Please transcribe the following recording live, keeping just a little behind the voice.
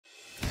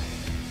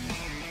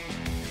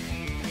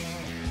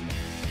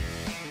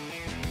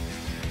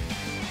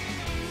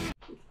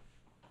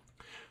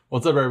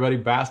What's up, everybody?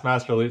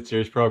 Bassmaster Elite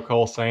Series Pro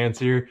Cole Sands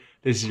here.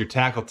 This is your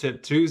Tackle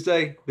Tip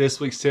Tuesday.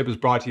 This week's tip is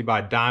brought to you by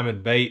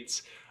Diamond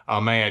Baits.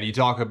 Oh man, you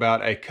talk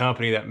about a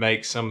company that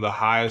makes some of the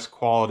highest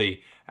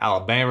quality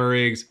Alabama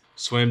rigs,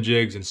 swim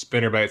jigs, and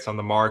spinner baits on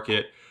the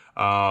market.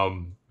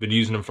 Been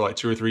using them for like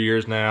 2 or 3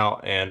 years now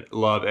and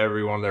love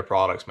every one of their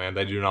products, man.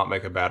 They do not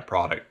make a bad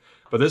product.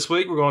 But this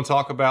week we're going to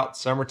talk about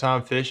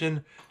summertime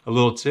fishing, a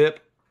little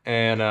tip,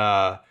 and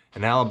an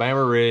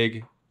Alabama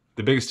rig.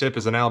 The biggest tip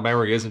is an Alabama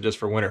rig isn't just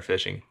for winter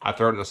fishing. I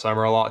throw it in the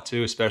summer a lot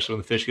too, especially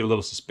when the fish get a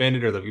little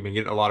suspended or they've been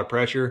getting a lot of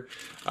pressure.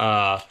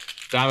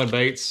 Diamond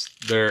Baits,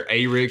 their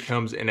A rig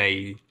comes in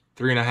a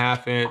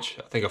 3.5 inch,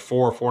 I think a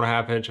 4 or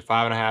 4.5 inch, a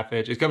 5.5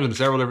 inch. It comes in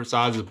several different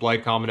sizes of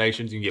blade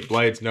combinations. You can get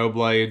blades, no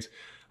blades,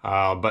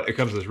 but it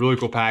comes in this really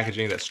cool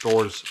packaging that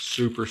stores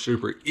super,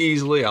 super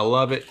easily. I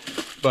love it.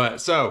 But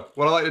so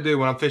what I like to do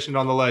when I'm fishing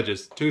on the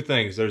ledges, two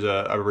things. There's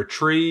a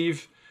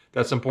retrieve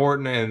that's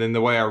important, and then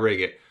the way I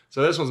rig it.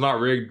 So this one's not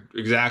rigged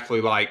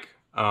exactly like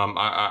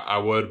I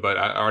would, but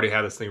I already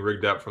had this thing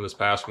rigged up from this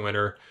past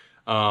winter.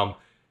 And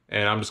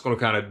I'm just going to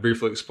kind of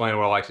briefly explain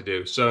what I like to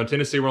do. So in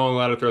Tennessee, we're only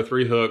allowed to throw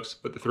 3 hooks,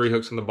 put the 3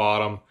 hooks in the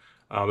bottom.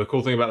 The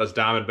cool thing about this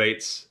Diamond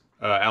Baits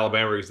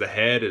Alabama rig is the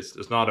head.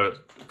 It's not a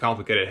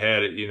complicated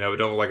head. It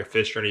don't look like a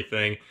fish or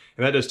anything.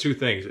 And that does 2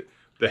 things.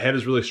 The head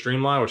is really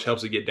streamlined, which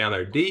helps it get down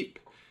there deep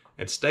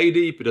and stay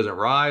deep. It doesn't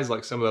rise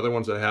like some of the other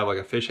ones that have like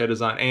a fish head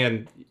design.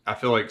 And I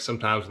feel like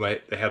sometimes when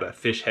they have that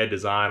fish head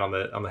design on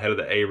the head of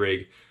the A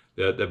rig,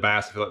 the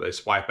bass, I feel like they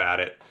swipe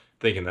at it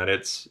thinking that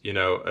it's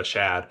a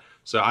shad.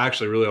 So I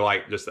actually really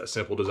like just that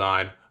simple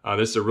design.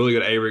 This is a really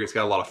good A rig. It's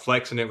got a lot of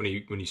flex in it when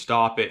you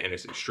stop it, and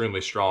it's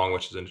extremely strong,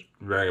 which is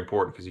very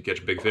important because you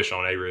catch big fish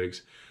on A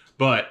rigs.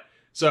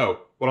 So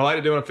what I like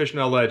to do when I'm fishing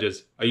on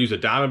ledges, I use a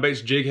Diamond Baits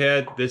jig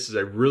head. This is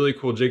a really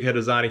cool jig head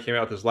design. It came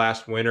out this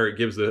last winter. It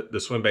gives the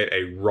swim bait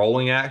a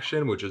rolling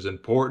action, which is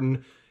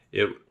important.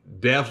 It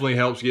definitely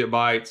helps get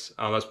bites.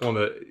 That's one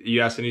of you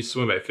ask any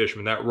swim bait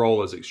fisherman, that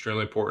roll is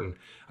extremely important.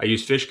 I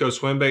use Fishco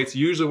swim baits.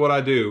 Usually what I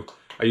do,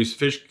 I use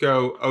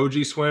Fishco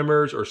OG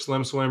swimmers or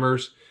slim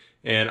swimmers.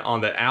 And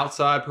on the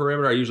outside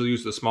perimeter, I usually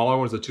use the smaller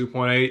ones, the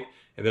 2.8.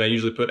 And then I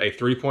usually put a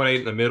 3.8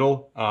 in the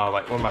middle.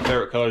 Like one of my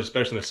favorite colors,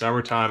 especially in the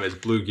summertime, is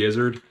Blue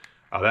Gizzard.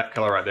 That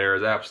color right there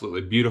is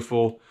absolutely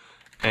beautiful.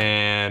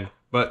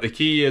 But the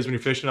key is when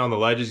you're fishing on the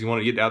ledges, you want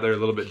to get out there a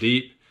little bit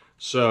deep.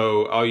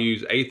 So I'll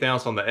use 1/8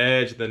 ounce on the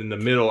edge. Then in the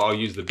middle, I'll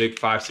use the big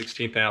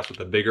 5/16 ounce with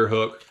the bigger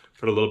hook.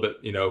 Put a little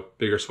bit,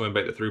 bigger swim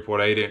bait, the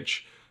 3.8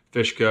 inch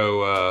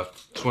Fishco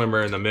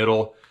swimmer in the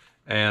middle.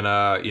 And,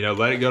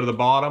 let it go to the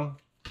bottom.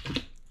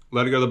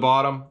 Let it go to the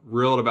bottom,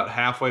 reel it about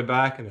halfway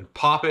back, and then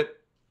pop it.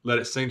 Let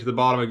it sink to the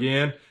bottom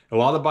again. A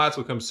lot of the bites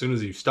will come as soon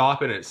as you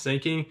stop it and it's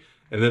sinking.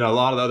 And then a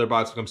lot of the other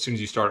bites will come as soon as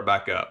you start it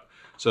back up.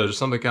 So just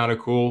something kind of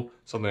cool,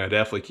 something I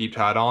definitely keep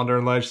tied on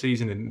during ledge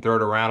season and throw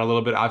it around a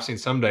little bit. I've seen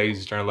some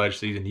days during ledge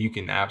season, you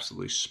can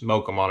absolutely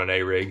smoke them on an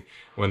A-rig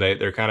when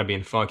they're kind of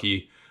being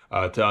funky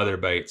to other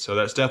baits. So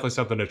that's definitely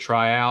something to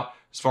try out.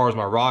 As far as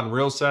my rod and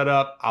reel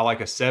setup, I like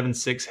a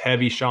 7/6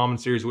 heavy Shaman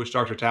Series Witch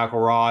Doctor tackle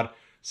rod,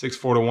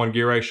 6:4:1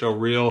 gear ratio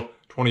reel,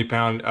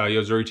 20-pound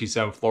Yo-Zuri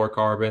T7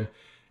 fluorocarbon.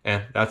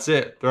 And that's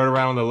it. Throw it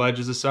around on the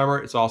ledges this summer.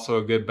 It's also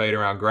a good bait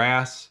around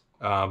grass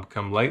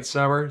come late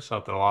summer,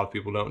 something a lot of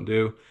people don't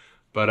do.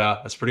 But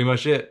that's pretty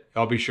much it.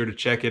 Y'all be sure to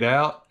check it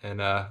out, and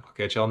I'll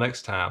catch y'all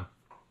next time.